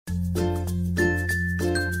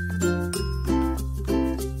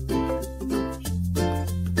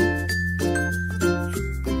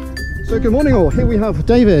good morning all. Here we have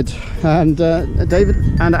David and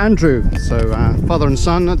Andrew. So father and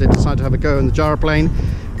son, they decided to have a go in the gyroplane,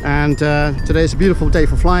 and today is a beautiful day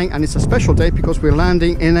for flying, and it's a special day because we're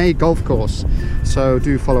landing in a golf course. So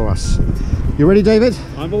do follow us. You ready, David?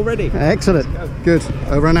 I'm all ready. Excellent. Good.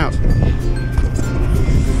 Over and out.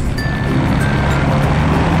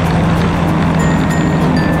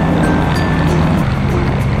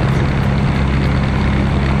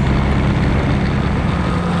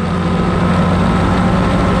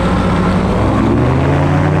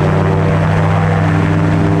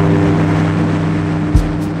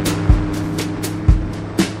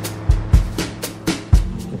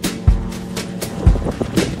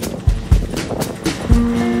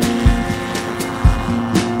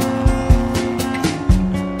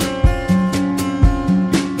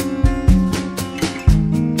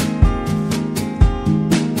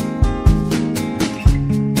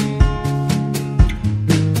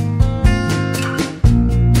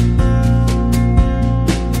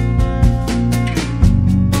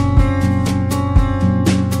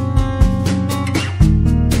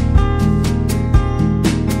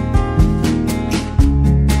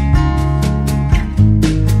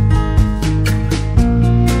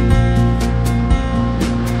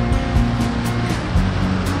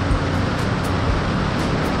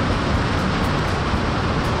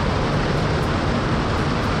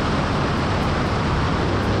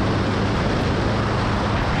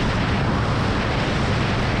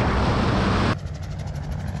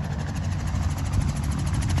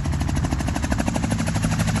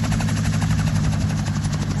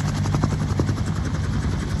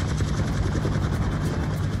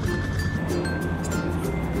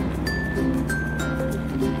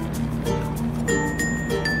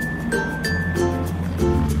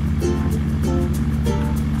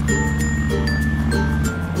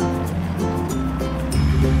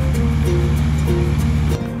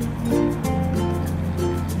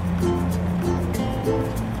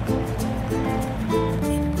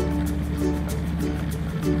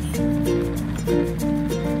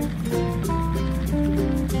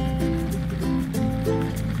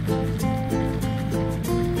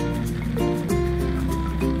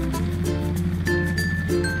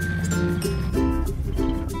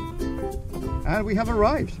 And we have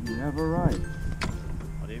arrived. We have arrived.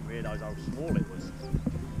 I didn't realise how small it was.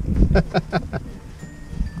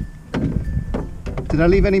 Did I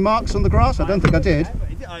leave any marks on the grass? I don't think I did.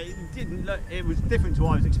 It didn't look, it was different to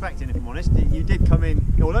what I was expecting, if I'm honest. You did come in,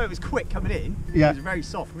 although it was quick coming in, yeah. It was very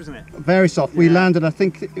soft, wasn't it? Very soft. Yeah. We landed, I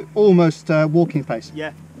think, almost walking pace.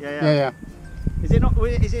 Yeah. Yeah. Is it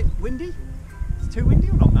windy? It's too windy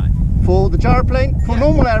or not, no? For the gyroplane, for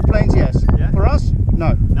normal airplanes, yes. Yeah. For us,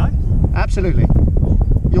 no. No? Absolutely.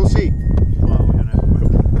 You'll see. Well, we don't know.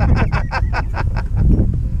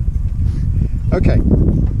 Okay,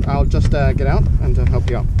 I'll just get out and help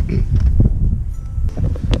you out.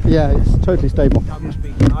 Yeah, it's totally stable. That must be,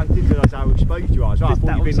 I didn't realise how exposed you are. So I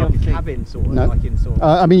thought you'd been like a cabin sort of, no. like in sort of.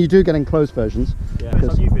 I mean, you do get enclosed versions. Yeah.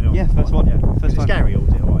 First time you've been on? Yeah, first one. Yeah. First Is it one. scary or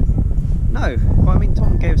was it alright? No, well, I mean,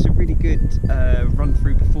 Tom gave us a really good run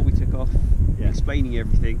through before we took off, explaining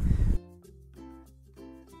everything.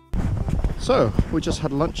 So, we just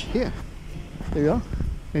had lunch here. There we are,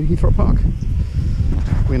 in Heythrop Park.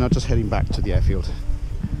 We're now just heading back to the airfield.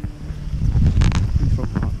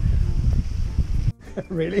 Heythrop Park.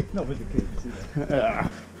 Really? Not with the kids, is it?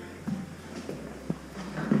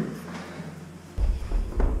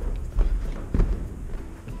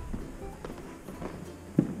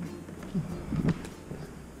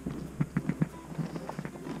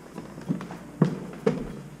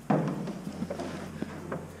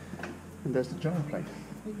 And there's the gyroplane.